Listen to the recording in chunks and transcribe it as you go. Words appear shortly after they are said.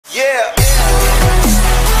Yeah.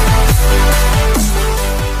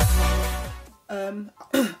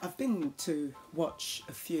 I've been to watch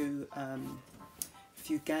a few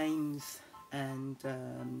games and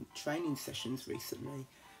training sessions recently,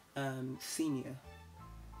 senior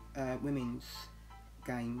women's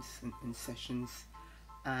games and sessions,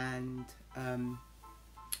 and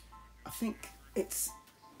I think it's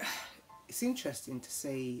interesting to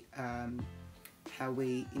see how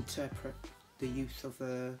we interpret the use of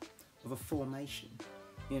a formation.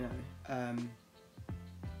 You know,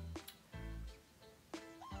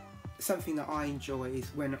 something that I enjoy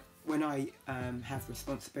is when I have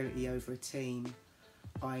responsibility over a team.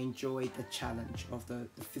 I enjoy the challenge of the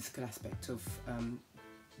physical aspect of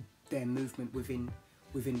their movement within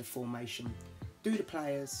the formation. Do the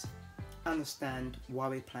players understand why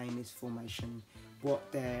we're playing this formation?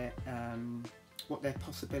 What their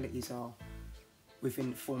possibilities are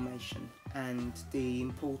within the formation, and the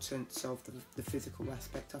importance of the physical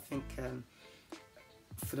aspect. I think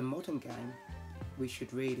for the modern game, we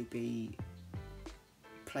should really be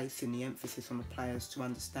placing the emphasis on the players to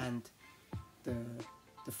understand the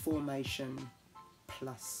formation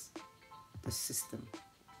plus the system.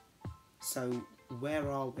 So where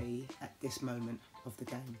are we at this moment of the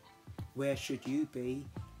game? Where should you be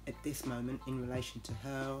at this moment in relation to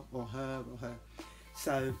her or her or her?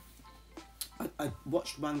 So I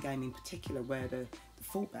watched one game in particular where the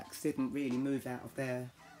fullbacks didn't really move out of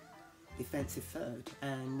their defensive third,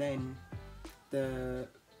 and then the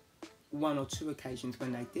one or two occasions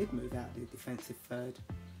when they did move out of the defensive third,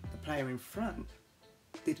 the player in front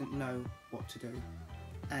didn't know what to do,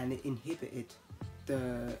 and it inhibited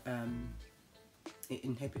the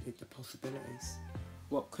possibilities.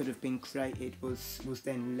 What could have been created was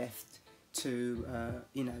then left to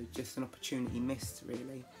just an opportunity missed,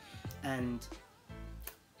 really. And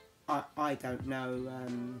I don't know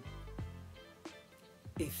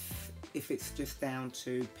if it's just down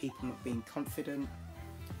to people not being confident,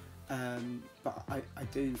 but I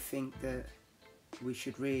do think that we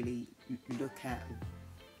should really look at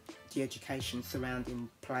the education surrounding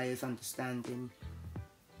players understanding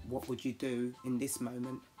what would you do in this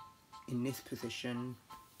moment, in this position,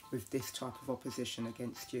 with this type of opposition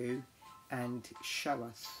against you, and show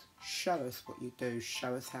us what you do,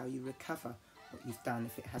 show us how you recover what you've done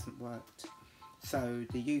if it hasn't worked. So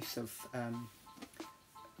the use of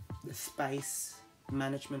the space,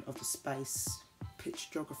 management of the space, pitch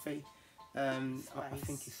geography, I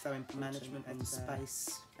think is so important. Management of the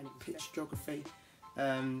space and pitch geography,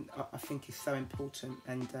 I think is so important,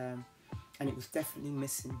 and it was definitely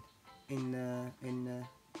missing in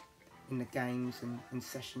the games and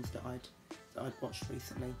sessions that I'd watched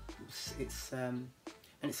recently.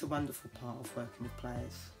 It's a wonderful part of working with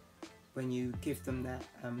players when you give them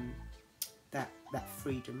that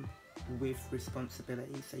freedom with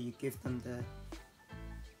responsibility. So you give them the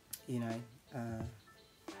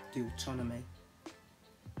autonomy,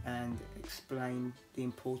 and explain the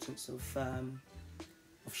importance of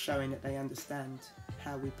showing that they understand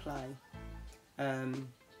how we play, and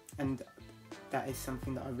that is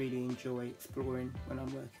something that I really enjoy exploring when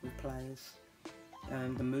I'm working with players.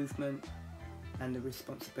 The movement and the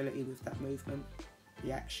responsibility with that movement,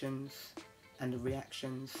 the actions and the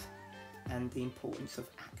reactions, and the importance of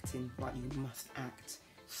acting like you must act.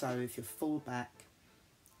 So if your fullback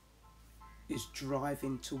is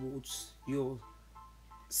driving towards your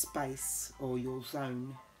space or your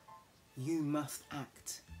zone, you must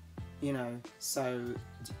act, so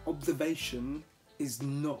observation is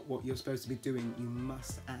not what you're supposed to be doing. You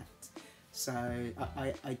must act. So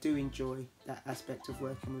I do enjoy that aspect of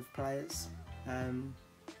working with players, and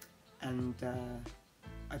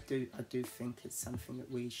I do think it's something that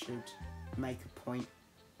we should make a point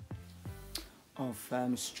of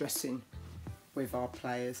stressing with our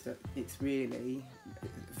players, that it's really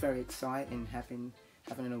very exciting having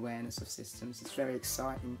an awareness of systems. It's very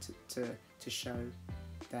exciting to show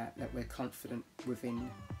that we're confident within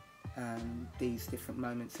these different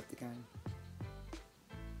moments of the game.